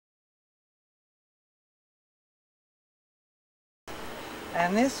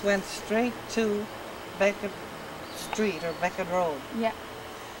And this went straight to Beckett Street or Beckett Road. Yeah.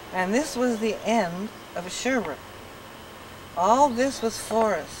 And this was the end of Sherbrooke. All this was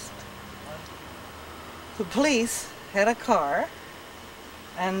forest. The police had a car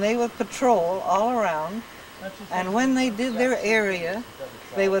and they would patrol all around, and when they did their area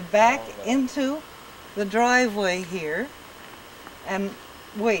they would back into the driveway here and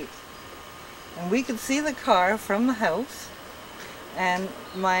wait. And we could see the car from the house, and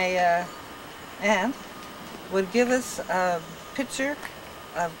my aunt would give us a pitcher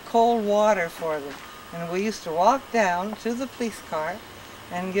of cold water for them. And we used to walk down to the police car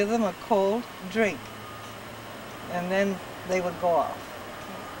and give them a cold drink. And then they would go off.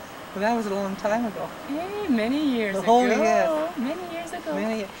 But that was a long time ago. Hey, many years ago. Whole year. Many years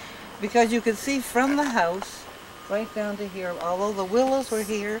ago. Because you could see from the house right down to here. Although the willows were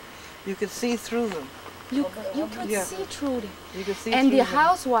here, you could see through them. You could see through them. You could see and through the them.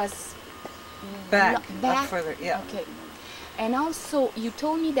 house was back, back up further, yeah. Okay. And also, you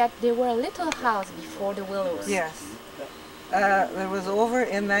told me that there were a little house before the willows. Yes. There was over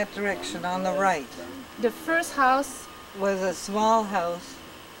in that direction on the right. The first house was a small house,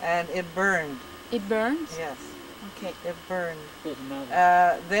 and it burned. It burned? Yes. Okay. It burned.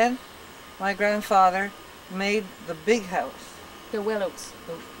 Then my grandfather made the big house. The willows.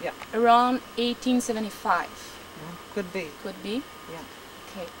 Yeah. Around 1875. Could be. Could be? Yeah.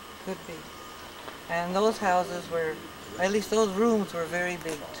 Okay. Could be. And those houses were, at least those rooms were very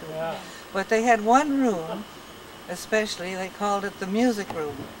big too. Yeah. But they had one room, especially, they called it the music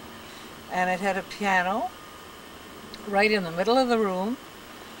room. And it had a piano right in the middle of the room,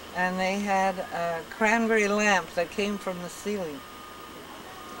 and they had a cranberry lamp that came from the ceiling.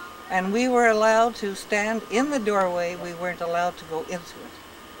 And we were allowed to stand in the doorway. We weren't allowed to go into it.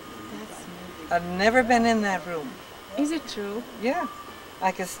 That's amazing. I've never been in that room. Is it true? Yeah.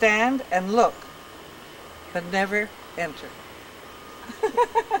 I could stand and look, but never enter.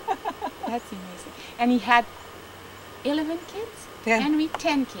 That's amazing. And he had 11 kids? 10. Henry,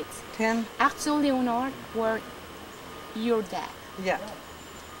 10 kids. 10. Arthur Leonard were your dad. Yeah.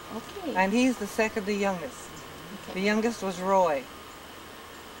 Okay. And he's the second, the youngest. Okay. The youngest was Roy.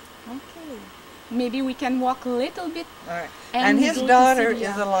 Okay. Maybe we can walk a little bit. All right. And And we his go to daughter see the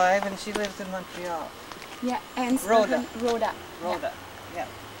is alive, and she lives in Montreal. Yeah, and Rhoda. Rhoda. Rhoda. Yeah.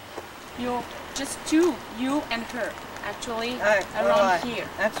 You're just two, you and her, actually, All right, we're around alive. here.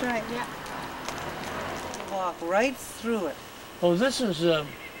 That's right. Yeah. Walk right through it. Oh, this was the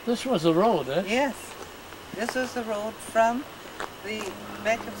road, eh? Yes. This was the road from the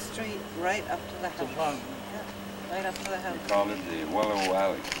Beckett Street right up to the house. Yeah, right up to the house. They call it the Willow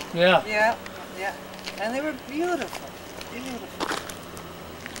Alley. Yeah. Yeah, yeah. And they were beautiful. Beautiful.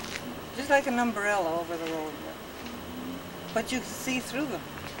 Just like an umbrella over the road. But you could see through them.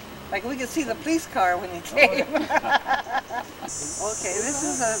 Like we could see the police car when you came. Okay, this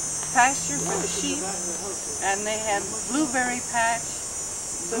is a pasture for the sheep. And they had blueberry patch,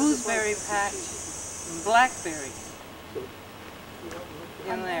 gooseberry patch, and blackberries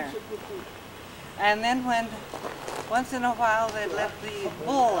in there. And then once in a while they'd let the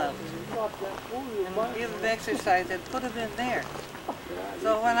bull out and give him exercise, they'd put him in there.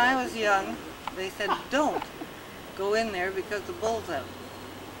 So when I was young, they said, don't go in there because the bull's out.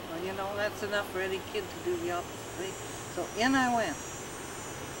 Well, you know, that's enough for any kid to do the opposite thing. So in I went.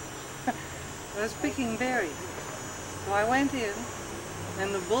 I was picking berries. So I went in,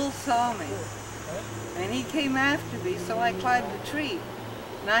 and the bull saw me. And he came after me, so I climbed a tree.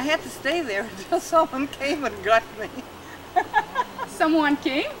 And I had to stay there until someone came and got me. Someone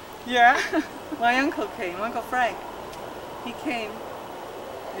came? Yeah. My uncle came, Uncle Frank. He came,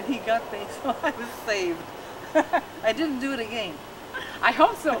 and he got me, so I was saved. I didn't do it again. I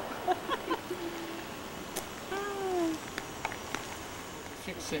hope so.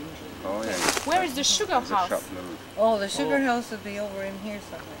 6 inches. Oh, yeah. Where is the sugar There's a house? shop load Oh, the sugar house would be over in here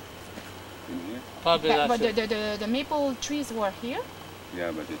somewhere. in here. Probably Yeah, that's but it. the maple trees were here.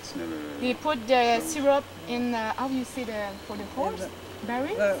 Yeah, but it's never They put the syrup in, how do you say, for the horse?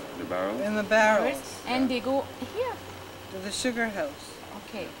 Barrels? the barrel. In the barrels. And they go here. To the sugar house.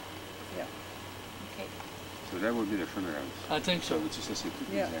 Okay. Yeah. Okay. So that would be the sugar house. I think so. Tu sais, c'est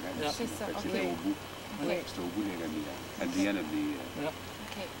toutes Yeah. les arables. Yeah. C'est ça, Fait que ok. C'était au bout. Okay. C'était au bout des ramilles. At the end of the... Yeah.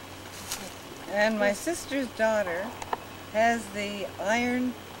 Okay. And my sister's daughter has the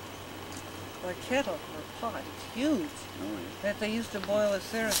iron or kettle or pot, it's huge, that they used to boil the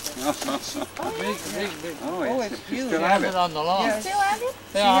syrup in. Big. Oh, Oh, it's it's you huge. still You have have it. it on the lawn. Yeah, Still have it?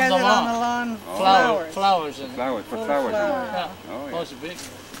 she Yeah, has on it the on lawn. the lawn, Oh. flowers. Flowers in it. Flowers, put Full flowers in flower. it. Yeah. Oh, Oh, yeah. it's big.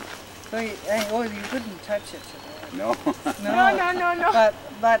 So you couldn't touch it. No. No.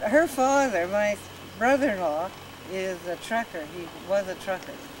 But her father, my brother-in-law, is a trucker. He was a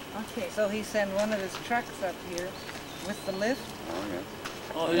trucker. Okay. So he sent one of his trucks up here with the lift, Oh, yeah.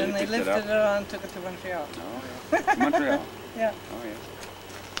 Oh, and yeah. they picked it lifted up. it on and took it to Montreal. Oh, yeah. Montreal. Yeah. Oh, yeah.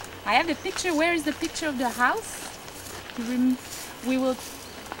 I have the picture. Where is the picture of the house? We will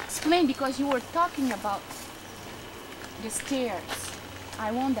explain because you were talking about the stairs.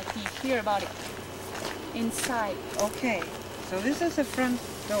 I want that we hear about it inside. Okay, so this is the front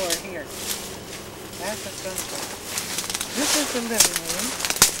door here. That's the front door. This is the living room.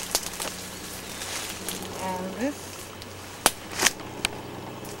 And this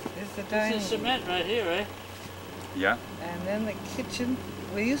is the dining This is room. cement right here, eh? Yeah. And then the kitchen.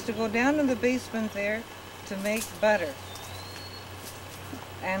 We used to go down in the basement there to make butter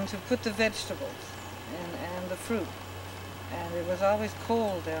and to put the vegetables and the fruit. And it was always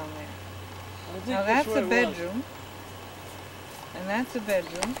cold down there. I think Now that's where a it was. bedroom. And that's a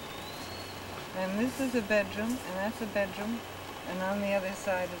bedroom. And this is a bedroom, and that's a bedroom. And on the other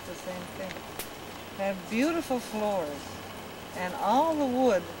side it's the same thing. They have beautiful floors. And all the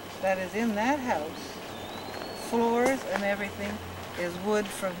wood that is in that house, floors and everything, is wood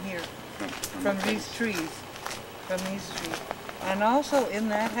from here, from these trees, And also in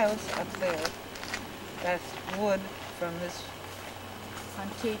that house up there, that's wood from this, On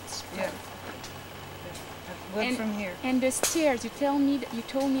Kate's. yeah, that's wood from here. And the stairs. You told me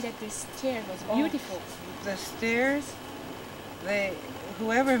that the stairs was Oh. beautiful. The stairs,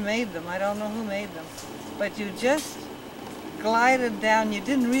 whoever made them, I don't know who made them, but you just glided down. You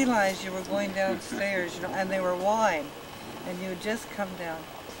didn't realize you were going downstairs, and they were wide, and you would just come down.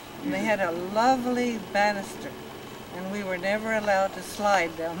 And they had a lovely banister, and we were never allowed to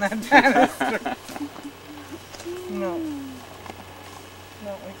slide down that banister. No.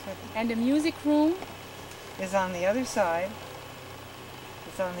 No, we couldn't. And the music room. Is on the other side.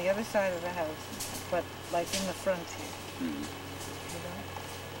 It's on the other side of the house, but like in the front here. Mm. You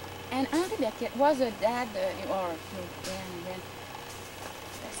know? And Henry Beckett was a dad, or then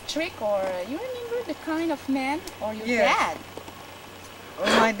strict, or you remember the kind of man, or your Yes. dad?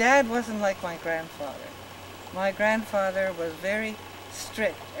 Well, my dad wasn't like my grandfather. My grandfather was very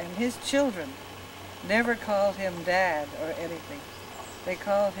strict, and his children never called him dad or anything. They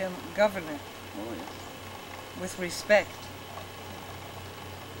called him governor, Oh, yeah. with respect.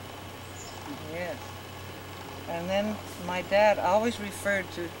 Yes. And then my dad always referred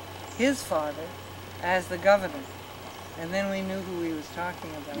to his father as the governor. And then we knew who he was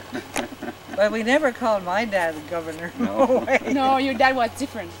talking about. But we never called my dad the governor. No. No way. No, your dad was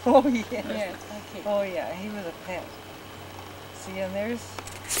different. Oh, yes. Yes, okay. Oh, yeah, he was a pet. See, and there's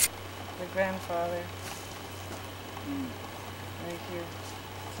the grandfather Mm. right here.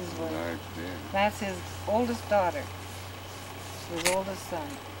 This is one. Large there. That's his oldest daughter, his oldest son.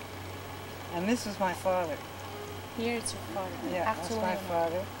 And this is my father. Here it's your father. Yeah, that's Actual my owner.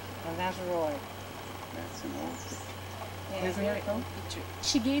 father. And that's Roy. That's an old picture. Yeah, Isn't very it? old picture.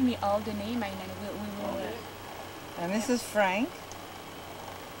 She gave me all the name, and then we will. And this is Frank.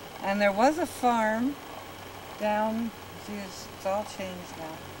 And there was a farm down, see, it's all changed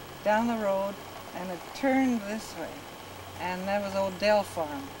now, down the road, and it turned this way. And that was Odell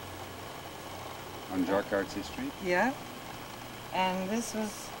Farm. On Jacques Street? Yeah. And this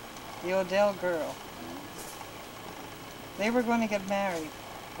was the Odell girl. They were going to get married,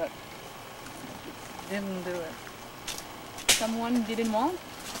 but didn't do it. Someone didn't want.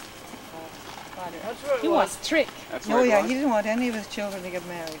 Father. That's where it He was strict. That's Oh where it yeah, was? he didn't want any of his children to get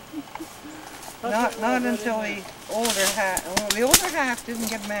married. That's Not what it was until right in the older half. Well, the older half didn't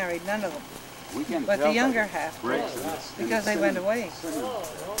get married, none of them. We can But tell the by younger half did, bricks in this- in because the they went cement. away.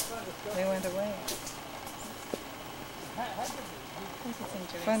 there. They went away. This is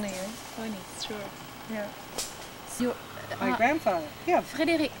interesting. Funny, eh? Funny, sure. Yeah. Your, My grandfather. Yeah,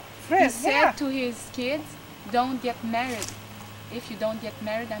 Frederick, he Fred. said Yeah. to his kids, "Don't get married. If you don't get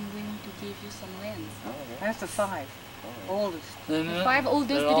married, I'm going to give you some land." Oh, yeah. That's the five oldest. Then, The 5 oldest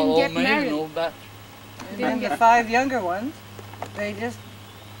they're didn't all get old maids and married. old bats. And Didn't then the get- 5 younger ones, they just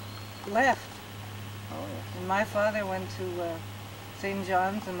left. Oh, yeah. And my father went to St.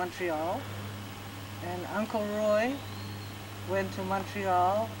 John's in Montreal, and Uncle Roy went to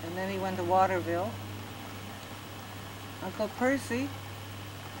Montreal, and then he went to Waterville. Uncle Percy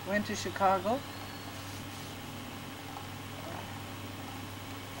went to Chicago.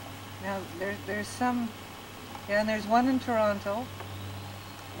 Now there's some, yeah, and there's one in Toronto.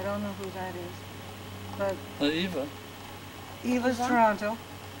 I don't know who that is, but Eva. Eva's Eva? Toronto,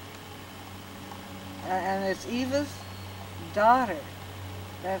 and it's Eva's daughter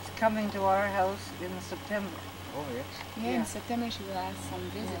that's coming to our house in September. Oh, yes. Yeah, Yeah. in September she will have some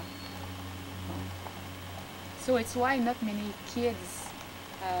visit. Yeah. So it's why not many kids.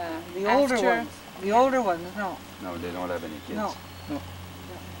 The older after- ones. The older ones, no. No, they don't have any kids. No. No.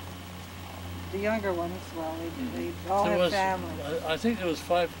 The younger ones, well, they all There have was, families. I think there was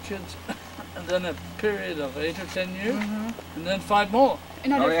 5 kids, and then a period of 8 or 10 years, Mhm. and then 5 more.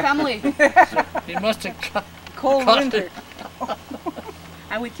 Another Oh, yeah. family. He must have cut. Cold Cut winter. it.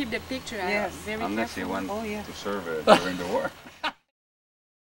 I will keep the picture Yes. very Unless carefully. you want Oh, yeah. to serve during the war.